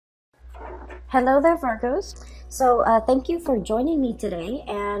Hello there, Virgos. So thank you for joining me today,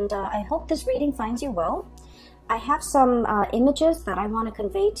 and I hope this reading finds you well. I have some images that I want to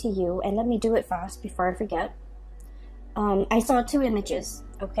convey to you, and let me do it fast before I forget. I saw two images.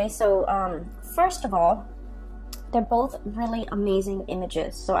 Okay, so first of all, they're both really amazing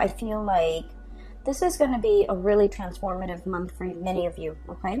images. So I feel like this is going to be a really transformative month for many of you.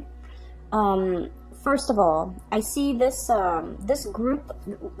 Okay. First of all, I see this this group,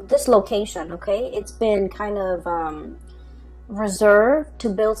 this location, okay? It's been kind of reserved to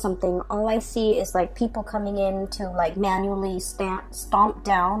build something. All I see is like people coming in to like manually stomp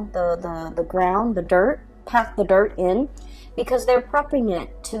down the ground, the dirt, pack the dirt in, because they're prepping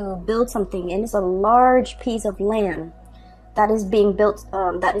it to build something. And it's a large piece of land that is being built,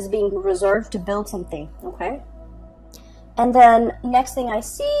 that is being reserved to build something, okay? And then next thing I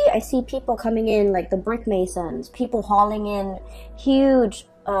see people coming in, like the brick masons, people hauling in huge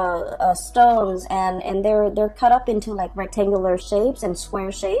stones, and they're cut up into like rectangular shapes and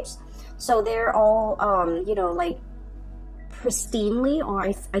square shapes. So they're all you know, like pristinely, or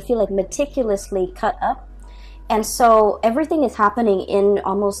I feel like meticulously cut up. And so everything is happening in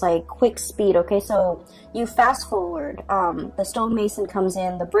almost like quick speed, okay? So you fast forward, the stonemason comes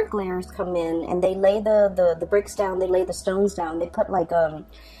in, the bricklayers come in, and they lay the bricks down, they lay the stones down. They put like a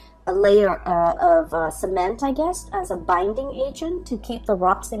layer of cement, I guess, as a binding agent to keep the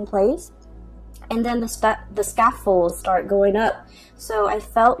rocks in place. And then the scaffolds start going up. So I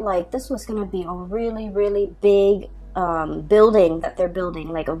felt like this was going to be a really, really big building that they're building,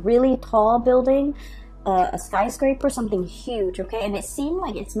 like a really tall building. A skyscraper, something huge, okay? And it seemed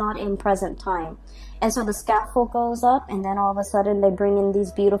like it's not in present time. And so the scaffold goes up, and then all of a sudden they bring in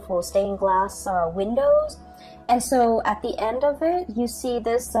these beautiful stained glass windows. And so at the end of it, you see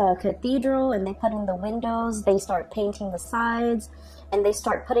this cathedral, and they put in the windows, they start painting the sides, and they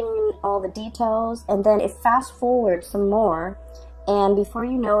start putting in all the details. And then it fast forwards some more, and before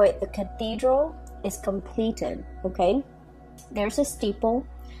you know it, the cathedral is completed, okay? There's a steeple,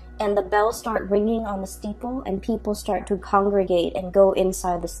 and the bells start ringing on the steeple, and people start to congregate and go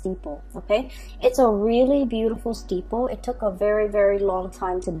inside the steeple, okay? It's a really beautiful steeple. It took a very, very long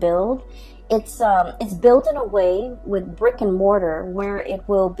time to build. It's built in a way with brick and mortar where it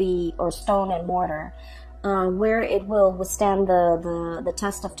will be, or stone and mortar, where it will withstand the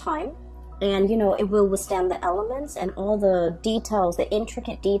test of time. And, you know, it will withstand the elements and all the details, the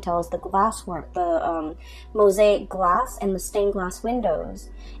intricate details, the glasswork, the mosaic glass and the stained glass windows,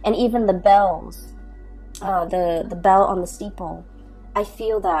 and even the bells, the bell on the steeple. I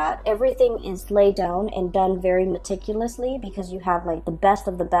feel that everything is laid down and done very meticulously, because you have like the best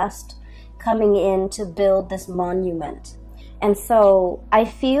of the best coming in to build this monument. And so I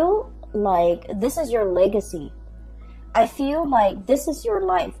feel like this is your legacy. I feel like this is your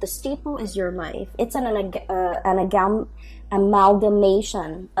life. The steeple is your life. It's an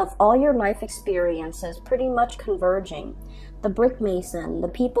amalgamation of all your life experiences, pretty much converging. The brick mason, the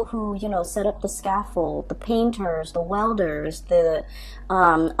people who, you know, set up the scaffold, the painters, the welders, the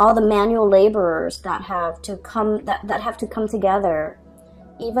all the manual laborers that have to come that have to come together.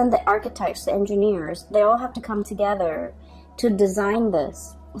 Even the architects, the engineers, they all have to come together to design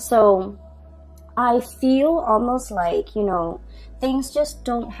this. So I feel almost like, you know, things just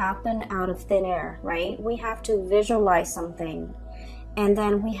don't happen out of thin air, right? We have to visualize something, and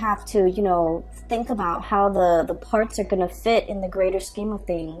then we have to, you know, think about how the parts are going to fit in the greater scheme of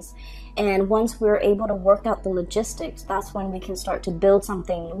things. And once we're able to work out the logistics, that's when we can start to build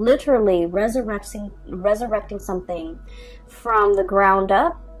something, literally resurrecting something from the ground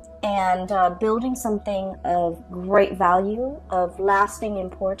up, and building something of great value, of lasting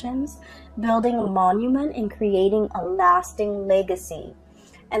importance, building a monument and creating a lasting legacy.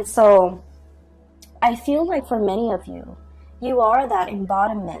 And so I feel like for many of you, you are that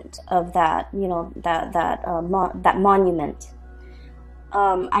embodiment of that, you know, that monument.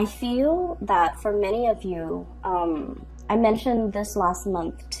 I feel that for many of you, I mentioned this last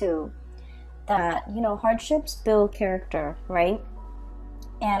month too, that, you know, hardships build character, right?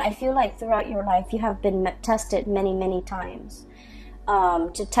 And I feel like throughout your life, you have been tested many, many times,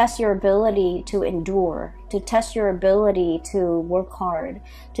 to test your ability to endure, to test your ability to work hard,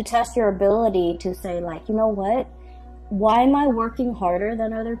 to test your ability to say like, you know what, why am I working harder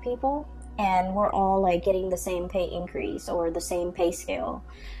than other people? And we're all like getting the same pay increase or the same pay scale.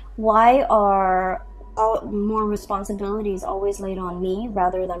 Why are more responsibilities always laid on me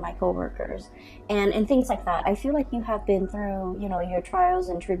rather than my coworkers, and things like that? I feel like you have been through, you know, your trials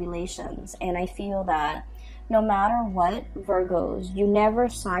and tribulations, and I feel that no matter what, Virgos, you never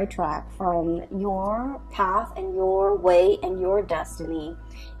sidetrack from your path and your way and your destiny.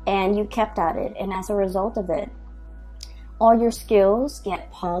 and you kept at it, and as a result of it, all your skills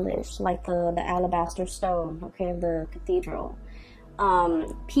get polished like the alabaster stone, okay, the cathedral.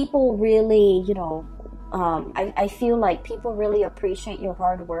 People really, you know, I feel like people really appreciate your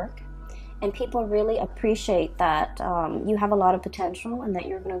hard work, and people really appreciate that you have a lot of potential and that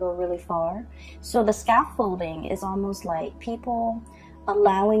you're going to go really far. So the scaffolding is almost like people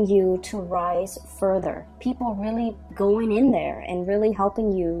allowing you to rise further. People really going in there and really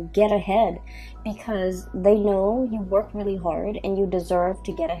helping you get ahead because they know you work really hard and you deserve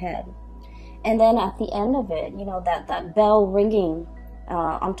to get ahead. And then at the end of it, you know, that bell ringing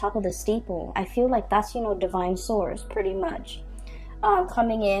on top of the steeple, I feel like that's, you know, divine source pretty much.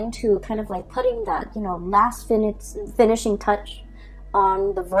 Coming in to kind of like putting that, you know, last finishing touch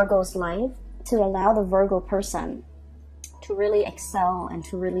on the Virgo's life to allow the Virgo person to really excel and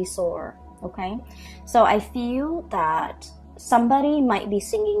to really soar, okay? So I feel that somebody might be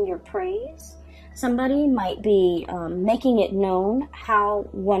singing your praise. Somebody might be making it known how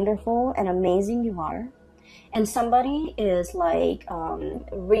wonderful and amazing you are. And somebody is like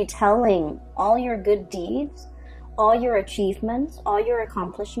retelling all your good deeds, all your achievements, all your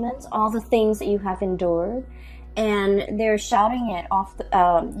accomplishments, all the things that you have endured, and they're shouting it off,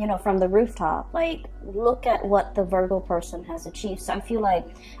 you know, from the rooftop. Like, look at what the Virgo person has achieved. So I feel like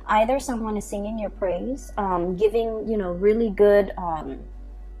either someone is singing your praise, giving, you know, really good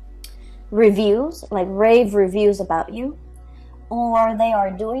reviews, like rave reviews about you, or they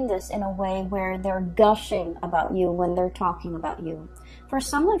are doing this in a way where they're gushing about you when they're talking about you. For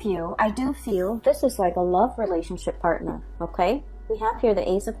some of you, I do feel this is like a love relationship partner, okay? We have here the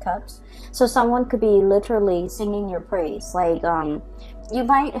Ace of Cups. So someone could be literally singing your praise. Like, you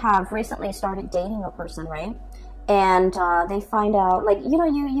might have recently started dating a person, right? And they find out, like, you know,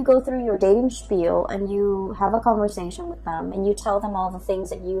 you go through your dating spiel and you have a conversation with them and you tell them all the things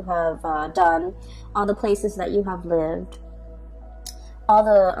that you have done, all the places that you have lived,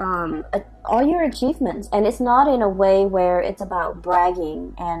 all your achievements. And it's not in a way where it's about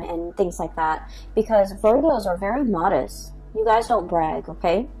bragging and things like that, because Virgos are very modest. You guys don't brag,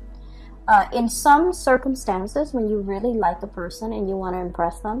 okay? In some circumstances, when you really like a person and you want to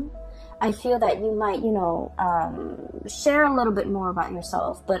impress them, I feel that you might, you know, share a little bit more about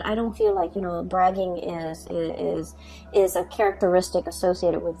yourself. But I don't feel like, you know, bragging is a characteristic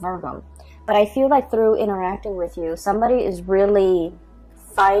associated with Virgo. But I feel like through interacting with you, somebody is really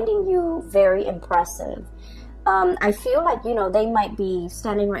finding you very impressive. I feel like, you know, they might be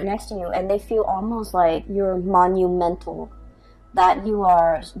standing right next to you and they feel almost like you're monumental, that you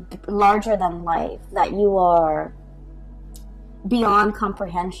are larger than life, that you are beyond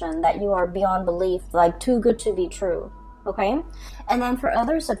comprehension, that you are beyond belief, like too good to be true, okay? And then for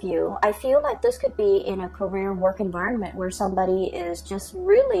others of you, I feel like this could be in a career work environment where somebody is just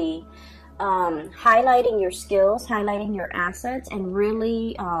really highlighting your skills, highlighting your assets, and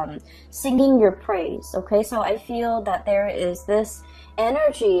really singing your praise, okay? So I feel that there is this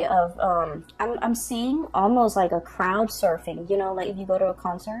energy of, I'm seeing almost like a crowd surfing, you know, like if you go to a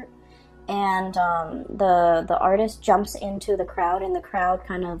concert and the artist jumps into the crowd and the crowd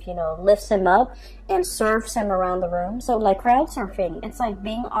kind of, you know, lifts him up and surfs him around the room. So like crowd surfing, it's like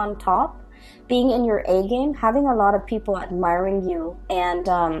being on top, being in your A game, having a lot of people admiring you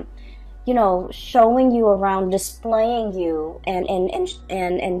and, you know, showing you around, displaying you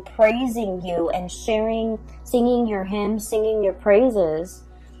and praising you and sharing, singing your hymns, singing your praises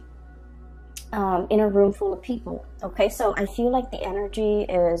in a room full of people, okay? So I feel like the energy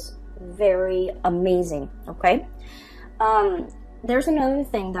is very amazing, okay? There's another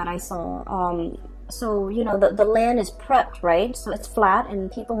thing that I saw. So, you know, the land is prepped, right? So it's flat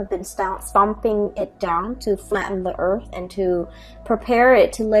and people have been stomping it down to flatten the earth and to prepare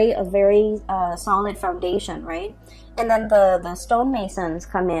it to lay a very solid foundation, right? And then the stonemasons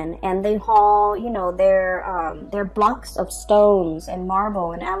come in and they haul, you know, their blocks of stones and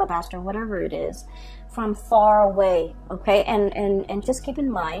marble and alabaster, whatever it is, from far away, okay? And just keep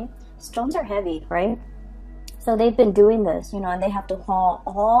in mind, stones are heavy, right? So they've been doing this, you know, and they have to haul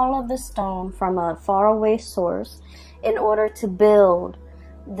all of the stone from a faraway source in order to build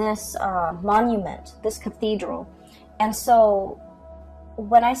this monument, this cathedral. And so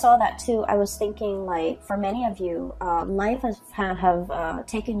when I saw that too, I was thinking, like, for many of you, life have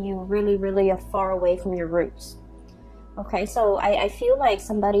taken you really, really far away from your roots. Okay, so I feel like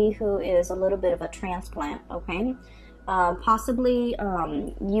somebody who is a little bit of a transplant, okay? Possibly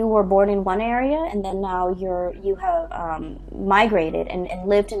you were born in one area and then now you have migrated and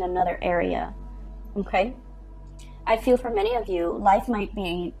lived in another area, okay? I feel for many of you, life might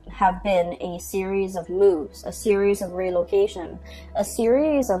have been a series of moves, a series of relocation, a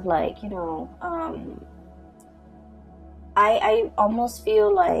series of like, you know, I almost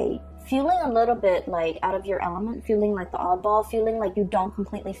feel like feeling a little bit like out of your element, feeling like the oddball, feeling like you don't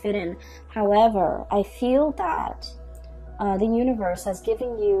completely fit in. However, I feel that the universe has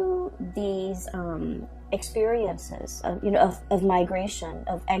given you these experiences of, you know, of migration,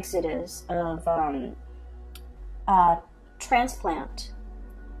 of exodus, of transplant,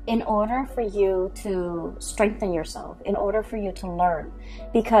 in order for you to strengthen yourself, in order for you to learn.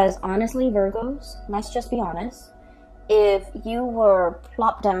 Because honestly, Virgos, let's just be honest, if you were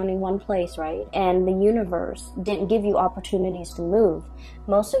plopped down in one place, right, and the universe didn't give you opportunities to move,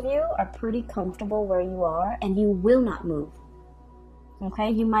 most of you are pretty comfortable where you are and you will not move. Okay,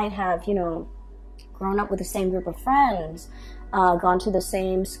 you might have, you know, grown up with the same group of friends, gone to the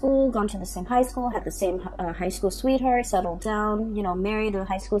same school, gone to the same high school, had the same high school sweetheart, settled down, you know, married a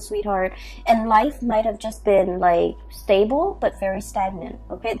high school sweetheart, and life might have just been like stable but very stagnant.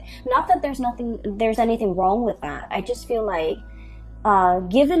 Okay, not that there's anything wrong with that. I just feel like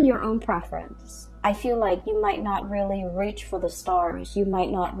given your own preference, I feel like you might not really reach for the stars. You might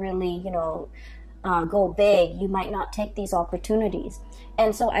not really, you know, go big. You might not take these opportunities.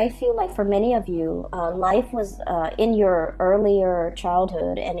 And so I feel like for many of you, life was in your earlier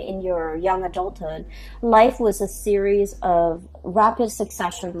childhood and in your young adulthood, life was a series of rapid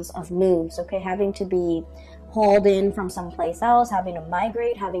successions of moves, okay, having to be hauled in from someplace else, having to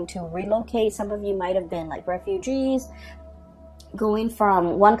migrate, having to relocate. Some of you might have been like refugees, going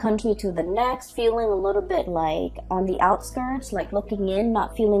from one country to the next, feeling a little bit like on the outskirts, like looking in,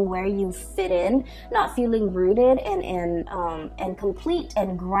 not feeling where you fit in, not feeling rooted and complete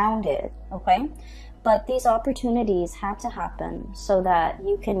and grounded, okay? But these opportunities had to happen so that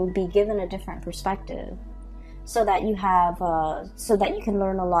you can be given a different perspective, so that you have, so that you can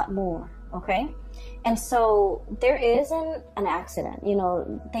learn a lot more, okay? And so there isn't an accident, you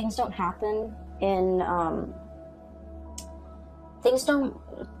know, things don't happen in,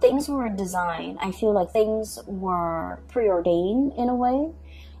 things were designed. I feel like things were preordained in a way.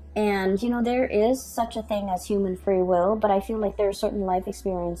 And, you know, there is such a thing as human free will, but I feel like there are certain life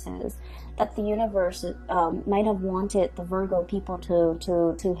experiences that the universe might have wanted the Virgo people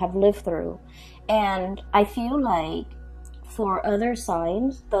to have lived through. And I feel like for other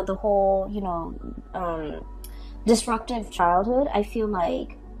signs, the whole, you know, disruptive childhood, I feel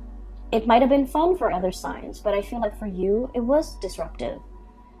like it might have been fun for other signs, but I feel like for you, it was disruptive.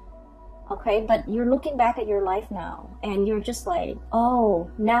 Okay, but you're looking back at your life now, and you're just like,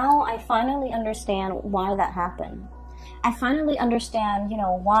 oh, now I finally understand why that happened. I finally understand, you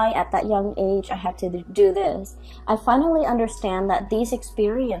know, why at that young age I had to do this. I finally understand that these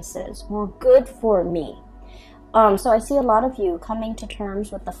experiences were good for me. So I see a lot of you coming to terms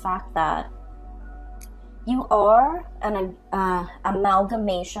with the fact that you are an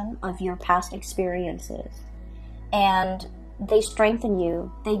amalgamation of your past experiences, and they strengthen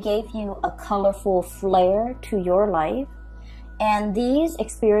you. They gave you a colorful flair to your life, and these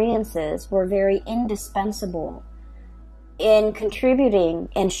experiences were very indispensable in contributing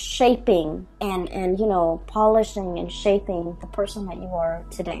and shaping and you know, polishing and shaping the person that you are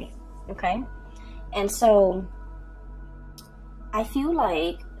today, okay? And so I feel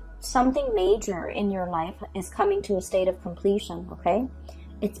like something major in your life is coming to a state of completion, okay?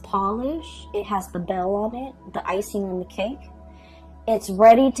 It's polished, it has the bell on it, the icing on the cake. It's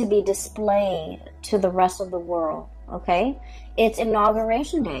ready to be displayed to the rest of the world, okay? It's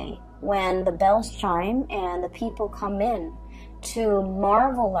inauguration day when the bells chime and the people come in to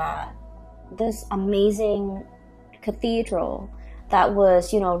marvel at this amazing cathedral that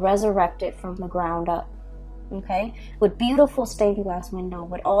was, you know, resurrected from the ground up. Okay, with beautiful stained glass window,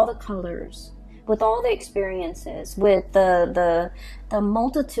 with all the colors, with all the experiences, with the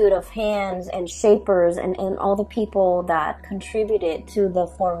multitude of hands and shapers and all the people that contributed to the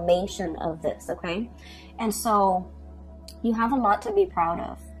formation of this, okay? And so you have a lot to be proud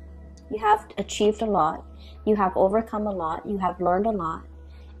of. You have achieved a lot. You have overcome a lot. You have learned a lot.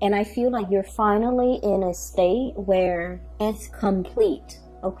 And I feel like you're finally in a state where it's complete,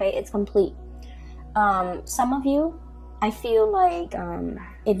 okay? It's complete. Some of you, I feel like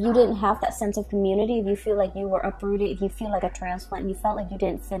if you didn't have that sense of community, if you feel like you were uprooted, if you feel like a transplant, you felt like you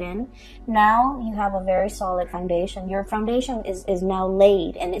didn't fit in, now you have a very solid foundation. Your foundation is now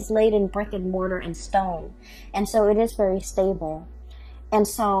laid, and it's laid in brick and mortar and stone. And so it is very stable. And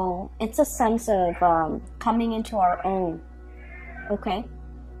so it's a sense of coming into our own, okay?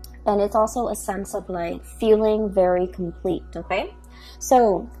 And it's also a sense of like feeling very complete, okay?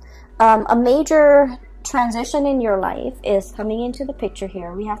 So a major transition in your life is coming into the picture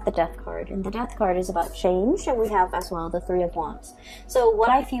here. We have the Death card, and the Death card is about change, and we have as well the Three of Wands. So what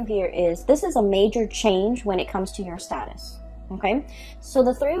I feel here is this is a major change when it comes to your status. Okay, so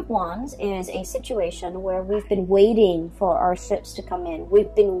the Three of Wands is a situation where we've been waiting for our ships to come in.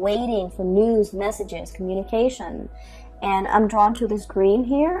 We've been waiting for news, messages, communication. And I'm drawn to this green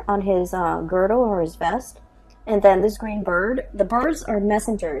here on his girdle or his vest. And then this green bird. The birds are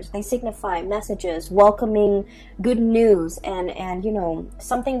messengers. They signify messages, welcoming good news. And you know,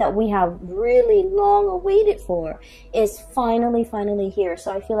 something that we have really long awaited for is finally here.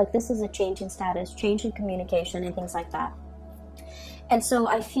 So I feel like this is a change in status, change in communication, and things like that. And so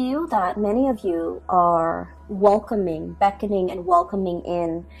I feel that many of you are welcoming, beckoning and welcoming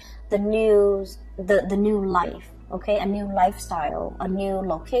in the news, the new life, okay? A new lifestyle, a new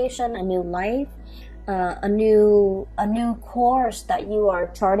location, a new life, a new course that you are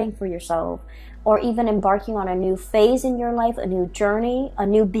charting for yourself, or even embarking on a new phase in your life, a new journey, a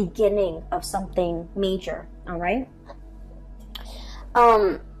new beginning of something major, all right?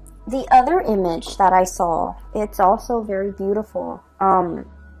 The other image that I saw, it's also very beautiful. I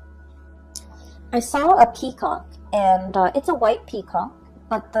saw a peacock, and it's a white peacock,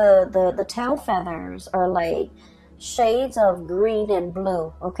 but the tail feathers are like shades of green and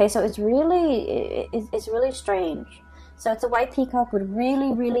blue. Okay, so it's really strange. So it's a white peacock with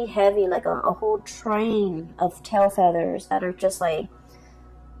really heavy, like a whole train of tail feathers that are just like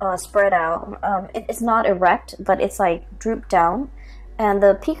spread out. It's not erect, but it's like drooped down. And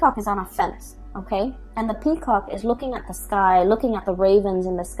the peacock is on a fence, okay? And the peacock is looking at the sky, looking at the ravens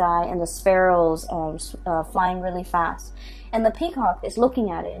in the sky and the sparrows flying really fast. And the peacock is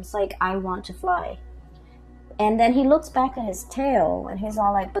looking at it. It's like, I want to fly. And then he looks back at his tail, and he's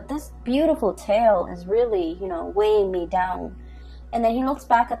all like, but this beautiful tail is really, you know, weighing me down. And then he looks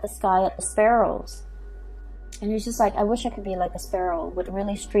back at the sky, at the sparrows. And he's just like, I wish I could be like a sparrow with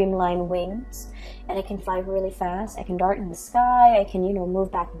really streamlined wings, and I can fly really fast. I can dart in the sky. I can, you know,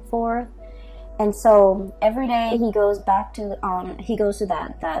 move back and forth. And so every day he goes back to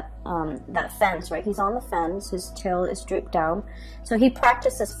that fence, right? He's on the fence. His tail is drooped down, so he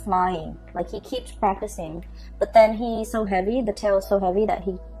practices flying. Like, he keeps practicing, but then he's so heavy. The tail is so heavy that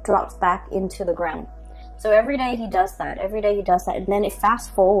he drops back into the ground. So every day he does that. Every day he does that, and then it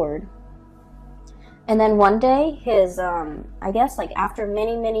fast forward. And then one day, his, I guess, like, after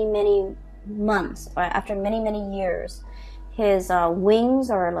many months, or after many years, his wings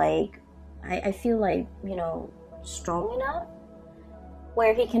are, like, I feel like, you know, strong enough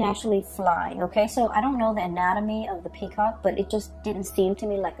where he can actually fly, okay? So I don't know the anatomy of the peacock, but it just didn't seem to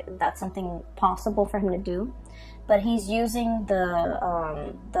me like that's something possible for him to do. But he's using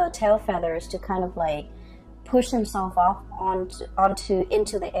the tail feathers to kind of, like, push himself off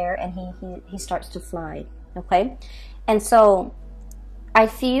into the air, and he starts to fly, okay? And so I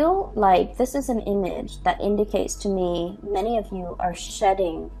feel like this is an image that indicates to me many of you are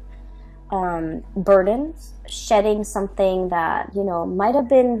shedding burdens, shedding something that, you know, might have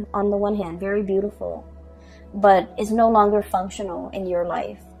been, on the one hand, very beautiful, but is no longer functional in your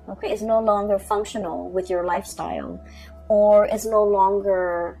life, okay? It's no longer functional with your lifestyle, or is no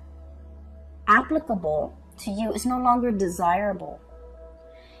longer applicable to you. It's no longer desirable.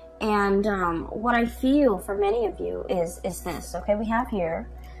 And what I feel for many of you is this, okay? We have here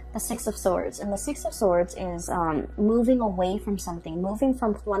the Six of Swords, and the Six of Swords is moving away from something, moving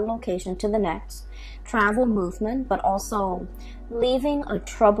from one location to the next, travel, movement, but also leaving a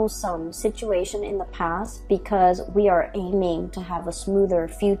troublesome situation in the past, because we are aiming to have a smoother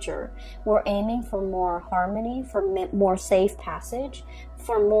future. We're aiming for more harmony, for more safe passage,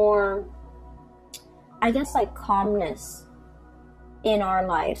 for more, I guess, like, calmness in our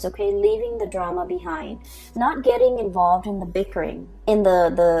lives, okay? Leaving the drama behind, not getting involved in the bickering, in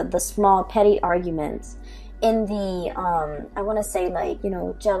the small petty arguments, in the I want to say, like, you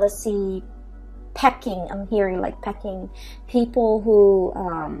know, jealousy, pecking. I'm hearing, like, pecking, people who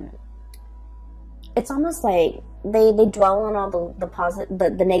it's almost like they dwell on all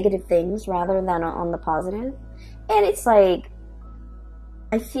the negative things rather than on the positive. And it's like,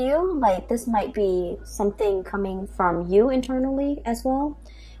 I feel like this might be something coming from you internally as well,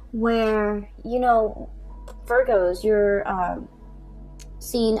 where, you know, Virgos, you're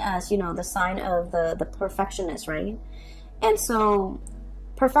seen as, you know, the sign of the perfectionist, right? And so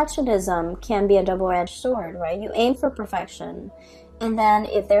perfectionism can be a double-edged sword, right? You aim for perfection, and then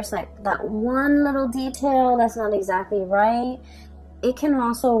if there's, like, that one little detail that's not exactly right, it can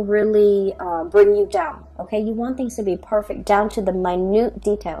also really bring you down, okay? You want things to be perfect down to the minute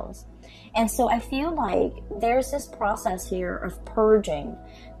details. And so I feel like there's this process here of purging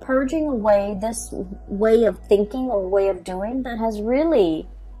away this way of thinking or way of doing that has really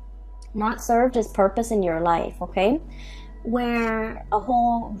not served its purpose in your life, okay? Where a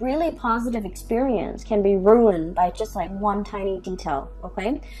whole really positive experience can be ruined by just like one tiny detail,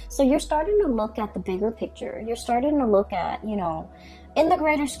 okay? So you're starting to look at the bigger picture. You're starting to look at, you know, in the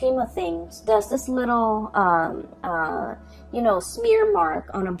greater scheme of things, does this little, you know, smear mark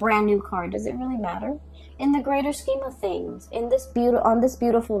on a brand new car, does it really matter? In the greater scheme of things, in this on this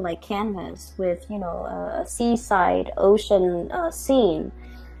beautiful like canvas with, you know, a seaside ocean scene,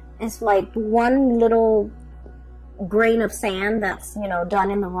 it's like one little grain of sand that's, you know,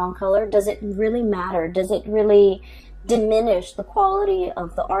 done in the wrong color. Does it really matter? Does it really diminish the quality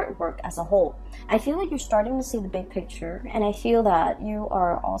of the artwork as a whole? I feel like you're starting to see the big picture, and I feel that you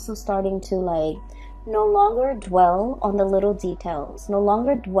are also starting to like no longer dwell on the little details, no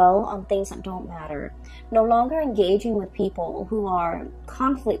longer dwell on things that don't matter, no longer engaging with people who are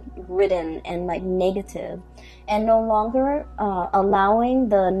conflict ridden and like negative, and no longer allowing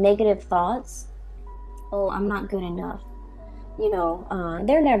the negative thoughts, oh, I'm not good enough, you know,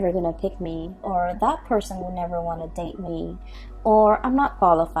 they're never gonna pick me, or that person will never want to date me, or I'm not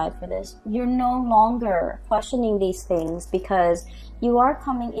qualified for this. You're no longer questioning these things because you are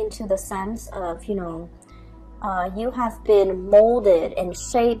coming into the sense of, you know, you have been molded and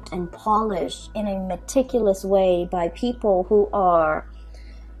shaped and polished in a meticulous way by people who are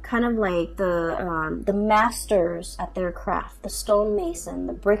kind of like the masters at their craft, the stonemason,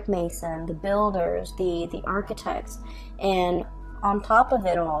 the brick mason, the builders, the architects, and on top of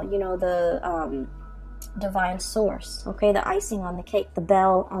it all, you know, the divine source, okay, the icing on the cake, the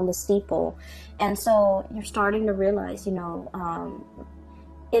bell on the steeple. And so you're starting to realize, you know,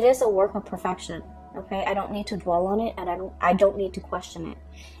 it is a work of perfection, okay? I don't need to dwell on it, and I don't need to question it.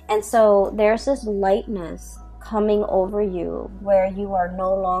 And so there's this lightness coming over you where you are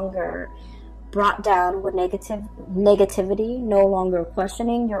no longer brought down with negativity, no longer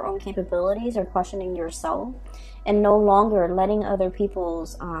questioning your own capabilities or questioning yourself, and no longer letting other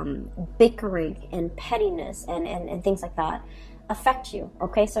people's bickering and pettiness and things like that affect you,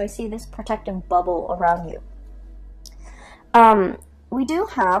 okay? So I see this protective bubble around you. We do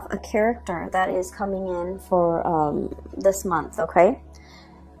have a character that is coming in for this month, okay?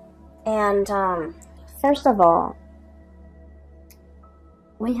 And first of all,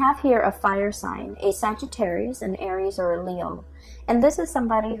 we have here a fire sign, a Sagittarius, an Aries, or a Leo. And this is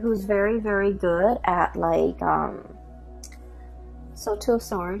somebody who's very, very good at like, so Two of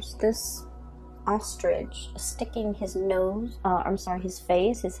Swords, this ostrich sticking his nose, his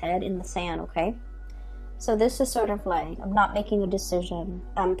face, his head in the sand, okay? So this is sort of like, I'm not making a decision.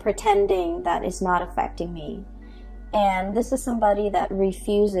 I'm pretending that it's not affecting me. And this is somebody that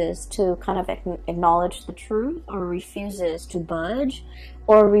refuses to kind of acknowledge the truth, or refuses to budge,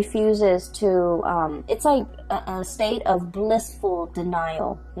 or refuses to, it's like a state of blissful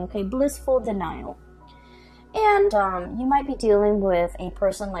denial, okay? Blissful denial. And you might be dealing with a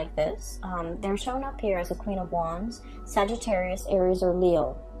person like this. They're shown up here as a Queen of Wands, Sagittarius, Aries, or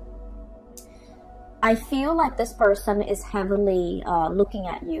Leo. I feel like this person is heavily looking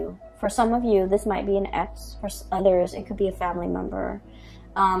at you. For some of you, this might be an ex. For others, it could be a family member.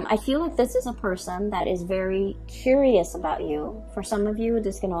 I feel like this is a person that is very curious about you. For some of you,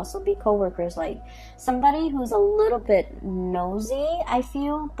 this can also be coworkers, like somebody who's a little bit nosy, I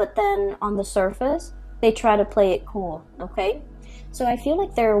feel, but then on the surface, they try to play it cool, okay? So I feel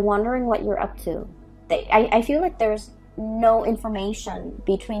like they're wondering what you're up to. I feel like there's no information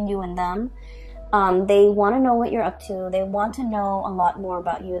between you and them. They want to know what you're up to. They want to know a lot more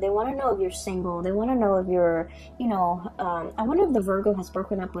about you. They want to know if you're single. They want to know if you're, you know, I wonder if the Virgo has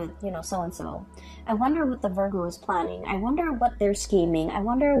broken up with, you know, so-and-so. I wonder what the Virgo is planning. I wonder what they're scheming. I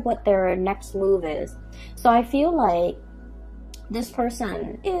wonder what their next move is. So I feel like this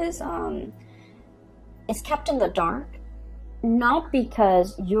person is kept in the dark. Not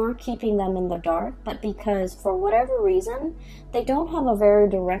because you're keeping them in the dark, but because for whatever reason, they don't have a very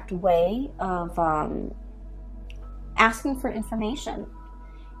direct way of asking for information.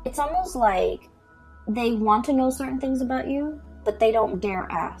 It's almost like they want to know certain things about you, but they don't dare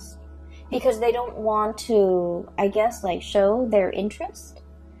ask. Because they don't want to, I guess, like show their interest.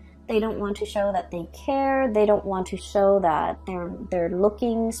 They don't want to show that they care. They don't want to show that they're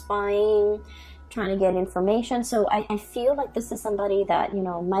looking, spying. trying to get information. So I feel like this is somebody that, you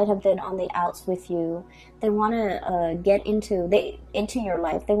know, might have been on the outs with you. They want to get into your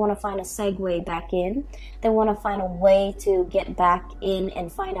life. They want to find a segue back in. They want to find a way to get back in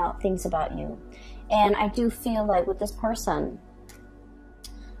and find out things about you. And I do feel like with this person,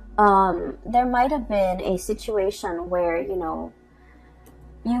 there might have been a situation where, you know,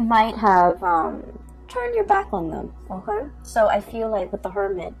 you might have turn your back on them, okay? So I feel like with the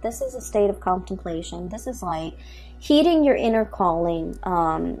Hermit, this is a state of contemplation. This is like heeding your inner calling,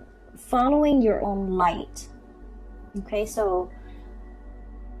 following your own light, okay? So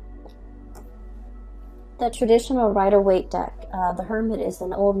the traditional Rider-Waite deck, the Hermit is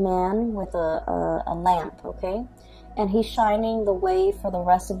an old man with a lamp, okay? And he's shining the way for the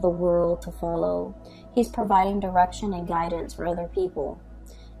rest of the world to follow. He's providing direction and guidance for other people.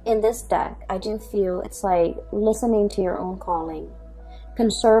 In this deck, I do feel it's like listening to your own calling,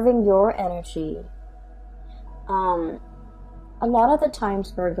 conserving your energy. A lot of the times,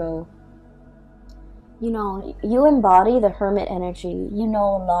 Virgo, you know, you embody the Hermit energy. You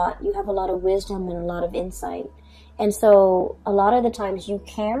know a lot. You have a lot of wisdom and a lot of insight. And so a lot of the times you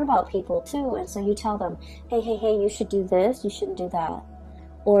care about people too. And so you tell them, hey, you should do this. You shouldn't do that.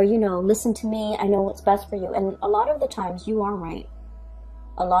 Or, you know, listen to me. I know what's best for you. And a lot of the times you are right.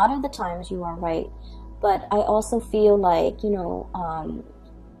 A lot of the times you are right, but I also feel like, you know,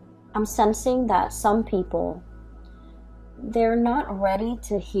 I'm sensing that some people, they're not ready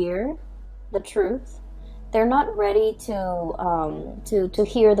to hear the truth. They're not ready to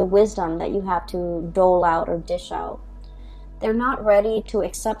hear the wisdom that you have to dole out or dish out. They're not ready to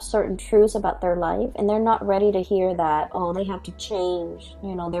accept certain truths about their life, and they're not ready to hear that, oh, they have to change,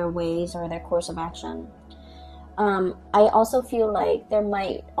 you know, their ways or their course of action. I also feel like there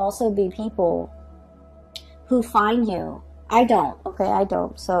might also be people who find you. I don't, okay, I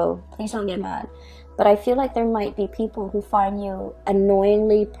don't, so please don't get mad. But I feel like there might be people who find you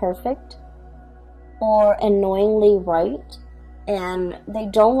annoyingly perfect or annoyingly right, and they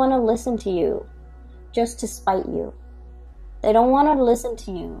don't want to listen to you just to spite you. They don't want to listen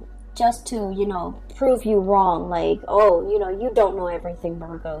to you just to, you know, prove you wrong, like, oh, you know, you don't know everything,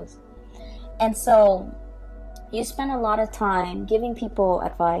 Virgos. And so you spend a lot of time giving people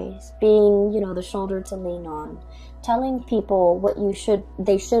advice, being, you know, the shoulder to lean on, telling people what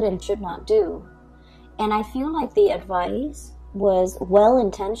they should and should not do. And I feel like the advice was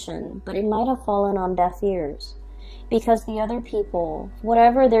well-intentioned, but it might have fallen on deaf ears because the other people,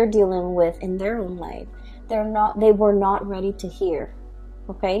 whatever they're dealing with in their own life, they were not ready to hear,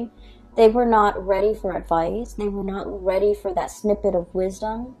 okay? They were not ready for advice. They were not ready for that snippet of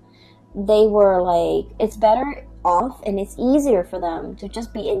wisdom. They were like, it's better off and it's easier for them to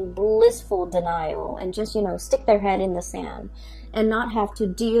just be in blissful denial and just, you know, stick their head in the sand and not have to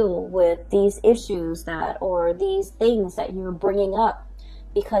deal with these issues or these things that you're bringing up,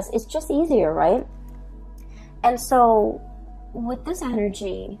 because it's just easier, right? And so with this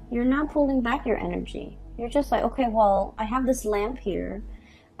energy, you're not pulling back your energy. You're just like, okay, well, I have this lamp here.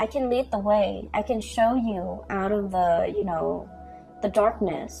 I can lead the way. I can show you out of the, you know, the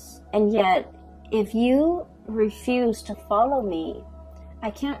darkness. And yet, if you refuse to follow me,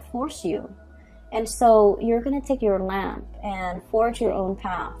 I can't force you. And so you're going to take your lamp and forge your own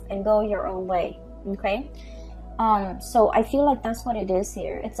path and go your own way, okay? So I feel like that's what it is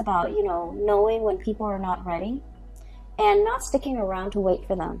here. It's about, you know, knowing when people are not ready and not sticking around to wait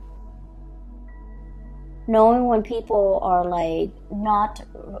for them. Knowing when people are like not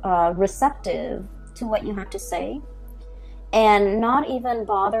receptive to what you have to say, and not even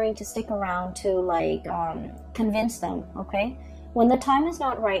bothering to stick around to like convince them, okay? When the time is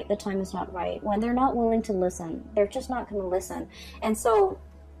not right, the time is not right. When they're not willing to listen, they're just not going to listen. And so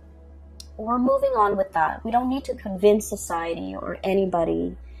we're moving on with that. We don't need to convince society or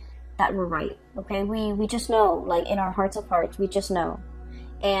anybody that we're right, okay? We just know, like in our hearts of hearts, we just know.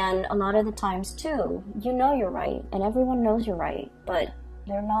 And a lot of the times too, you know you're right, and everyone knows you're right, but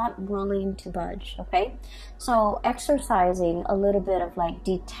they're not willing to budge, okay? So exercising a little bit of like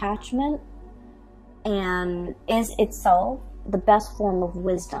detachment and is itself the best form of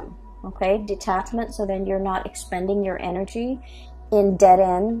wisdom, okay? Detachment, so then you're not expending your energy in dead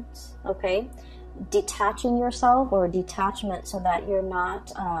ends, okay? Detaching yourself, or detachment, so that you're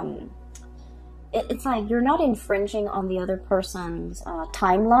not, it's like you're not infringing on the other person's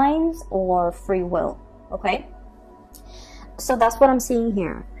timelines or free will, okay? So that's what I'm seeing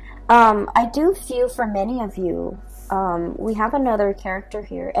here. I do feel for many of you, we have another character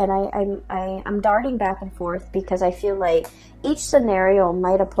here, and I'm darting back and forth because I feel like each scenario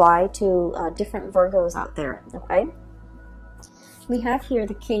might apply to different Virgos out there, okay? We have here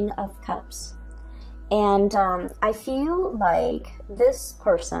the King of Cups. And I feel like this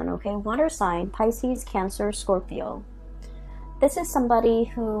person, okay, water sign, Pisces, Cancer, Scorpio. This is somebody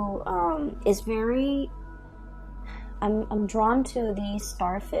who is very, I'm drawn to the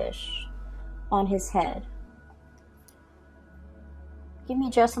starfish on his head. Give me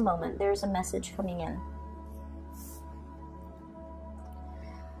just a moment. There's a message coming in.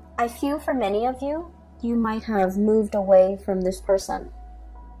 I feel for many of you, you might have moved away from this person.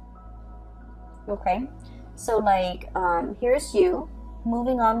 Okay, so like here's you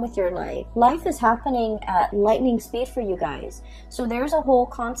moving on with your life. Life is happening at lightning speed for you guys. So there's a whole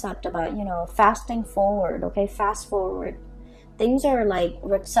concept about, you know, fasting forward. Okay, fast forward. Things are like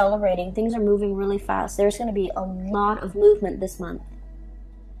accelerating. Things are moving really fast. There's going to be a lot of movement this month.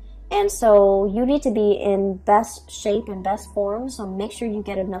 And so you need to be in best shape and best form. So make sure you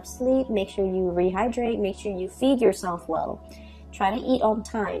get enough sleep. Make sure you rehydrate. Make sure you feed yourself well. Try to eat on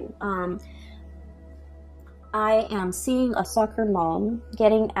time. I am seeing a soccer mom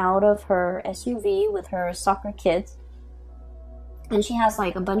getting out of her SUV with her soccer kids. And she has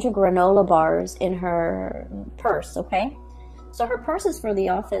like a bunch of granola bars in her purse, okay? So her purse is for the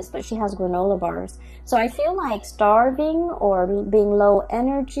office, but she has granola bars. So I feel like starving or being low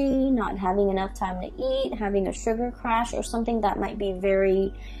energy, not having enough time to eat, having a sugar crash or something that might be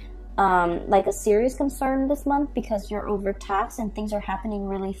very, like a serious concern this month because you're overtaxed and things are happening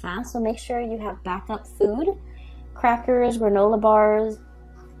really fast. So make sure you have backup food, crackers, granola bars,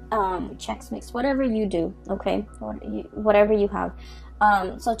 Chex Mix, whatever you do, okay? Whatever you have.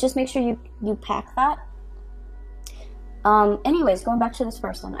 So just make sure you pack that. Anyways, going back to this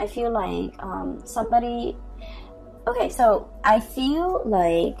person, I feel like somebody, okay, so I feel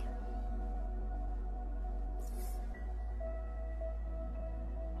like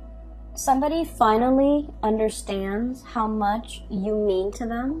somebody finally understands how much you mean to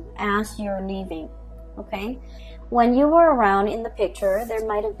them as you're leaving, okay? When you were around in the picture, there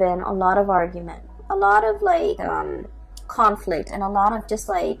might have been a lot of argument, a lot of like conflict, and a lot of just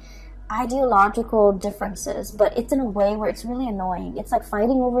like ideological differences, but it's in a way where it's really annoying. It's like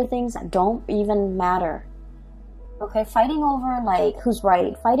fighting over things that don't even matter. Okay, fighting over like who's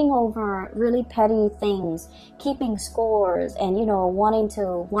right, fighting over really petty things, keeping scores, and you know, wanting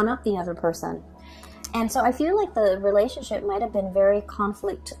to one up the other person. And so I feel like the relationship might have been very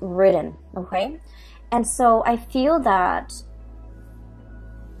conflict ridden, okay? And so I feel that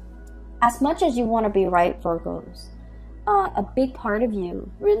as much as you want to be right, Virgos, a big part of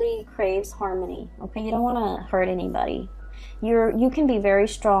you really craves harmony, okay? You don't want to hurt anybody. You can be very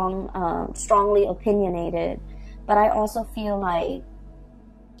strong, strongly opinionated, but I also feel like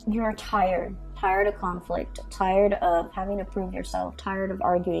you're tired of conflict, tired of having to prove yourself, tired of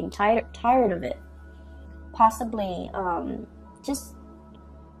arguing, tired of it. Possibly just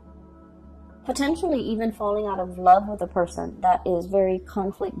potentially even falling out of love with a person that is very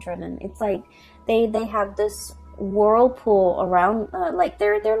conflict driven. It's like they have this whirlpool around, like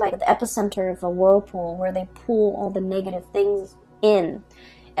they're like the epicenter of a whirlpool where they pull all the negative things in,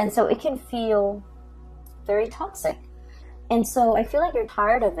 and so it can feel very toxic. And so I feel like you're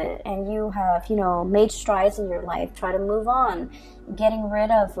tired of it, and you have, you know, made strides in your life, try to move on, getting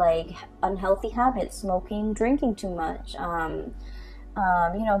rid of like unhealthy habits, smoking, drinking too much, you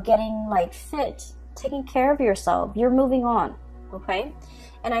know, getting like fit, taking care of yourself. You're moving on, okay?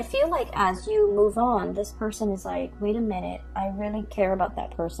 And I feel like as you move on, this person is like, wait a minute, I really care about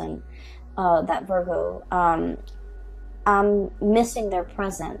that person, that Virgo. I'm missing their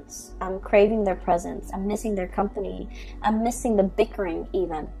presence. I'm craving their presence. I'm missing their company. I'm missing the bickering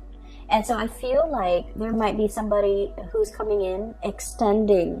even. And so I feel like there might be somebody who's coming in,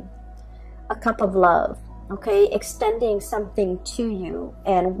 extending a cup of love, okay? Extending something to you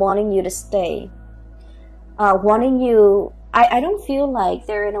and wanting you to stay. Wanting you... I don't feel like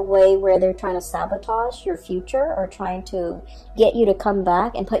they're in a way where they're trying to sabotage your future or trying to get you to come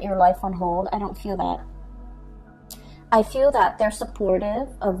back and put your life on hold. I don't feel that. I feel that they're supportive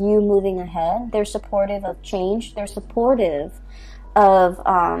of you moving ahead. They're supportive of change. They're supportive of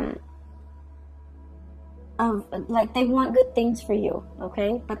like they want good things for you,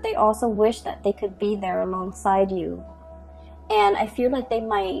 okay? But they also wish that they could be there alongside you. And I feel like they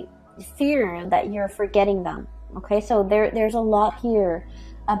might fear that you're forgetting them. Okay, so there's a lot here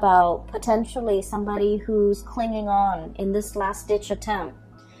about potentially somebody who's clinging on in this last-ditch attempt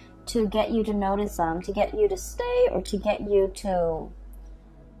to get you to notice them, to get you to stay, or to get you to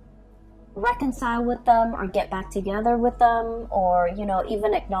reconcile with them, or get back together with them, or, you know,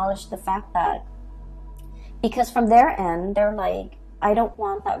 even acknowledge the fact that, because from their end, they're like, I don't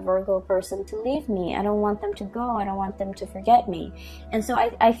want that Virgo person to leave me. I don't want them to go. I don't want them to forget me. And so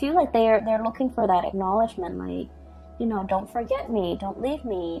I feel like they're looking for that acknowledgement, like, you know, don't forget me, don't leave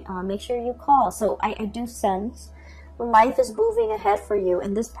me, make sure you call. So I do sense life is moving ahead for you,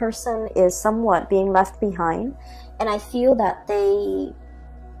 and this person is somewhat being left behind. And I feel that they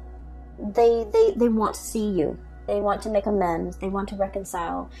want to see you. They want to make amends. They want to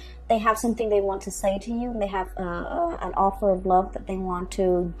reconcile. They have something they want to say to you, and they have an offer of love that they want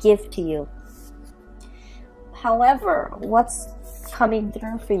to give to you. However, what's coming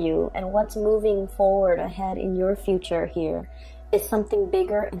through for you and what's moving forward ahead in your future here is something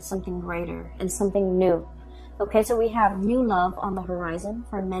bigger and something greater and something new. Okay, so we have new love on the horizon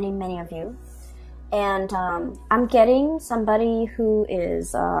for many, many of you. And I'm getting somebody who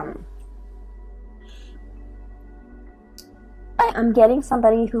is... I'm getting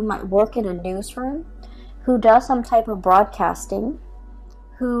somebody who might work in a newsroom, who does some type of broadcasting,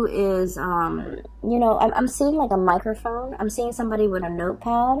 who is, you know, I'm seeing like a microphone. I'm seeing somebody with a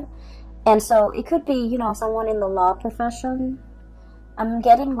notepad. And so it could be, you know, someone in the law profession. I'm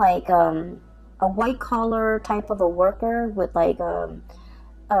getting like a white collar type of a worker with like a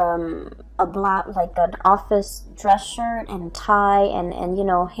black, like an office dress shirt and tie and you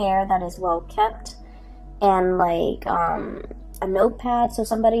know, hair that is well kept, and like a notepad. So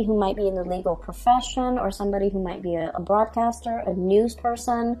somebody who might be in the legal profession, or somebody who might be a broadcaster, a news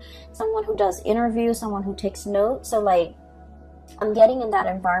person, someone who does interviews, someone who takes notes. So like, I'm getting in that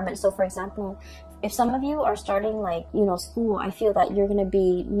environment. So for example, if some of you are starting like, you know, school, I feel that you're going to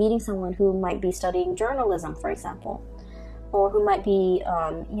be meeting someone who might be studying journalism, for example, or who might be,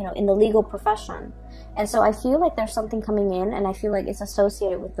 you know, in the legal profession. And so I feel like there's something coming in, and I feel like it's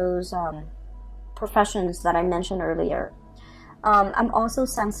associated with those professions that I mentioned earlier. I'm also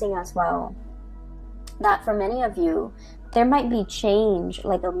sensing as well that for many of you, there might be change,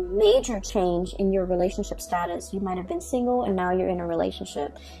 like a major change in your relationship status. You might have been single and now you're in a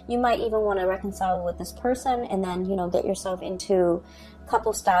relationship. You might even want to reconcile with this person and then, you know, get yourself into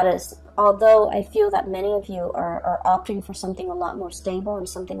couple status. Although I feel that many of you are opting for something a lot more stable and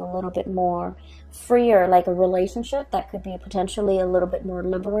something a little bit more freer, like a relationship that could be potentially a little bit more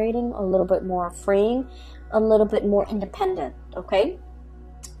liberating, a little bit more freeing, a little bit more independent, okay?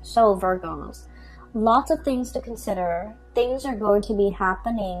 So Virgos, lots of things to consider. Things are going to be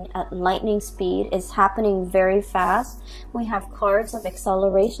happening at lightning speed. It's happening very fast. We have cards of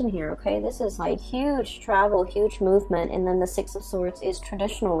acceleration here, okay? This is like huge travel, huge movement. And then the Six of Swords is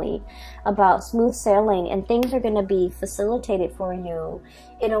traditionally about smooth sailing, and things are going to be facilitated for you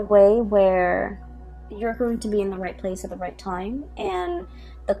in a way where you're going to be in the right place at the right time. And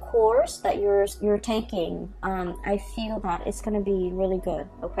the course that you're taking, I feel that it's going to be really good,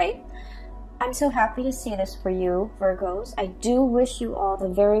 okay? I'm so happy to see this for you, Virgos. I do wish you all the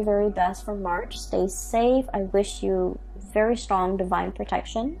very, very best for March. Stay safe. I wish you very strong divine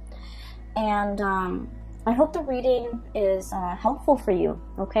protection. And I hope the reading is helpful for you,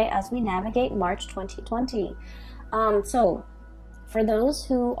 okay, as we navigate March 2020. So, for those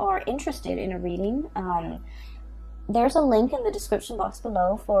who are interested in a reading, there's a link in the description box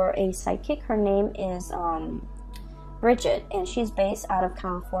below for a psychic. Her name is... Bridget, and she's based out of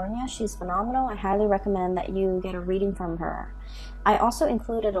California. She's phenomenal. I highly recommend that you get a reading from her. I also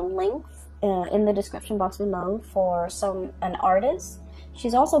included a link in the description box below for an artist.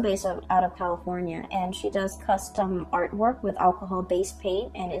 She's also based out of California, and she does custom artwork with alcohol-based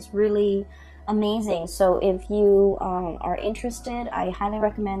paint, and it's really amazing. So if you are interested, I highly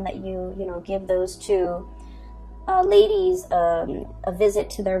recommend that you give those two ladies a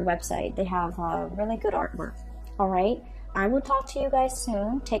visit to their website. They have really good artwork. All right, I will talk to you guys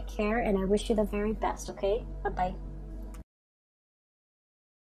soon. Take care, and I wish you the very best, okay? Bye-bye.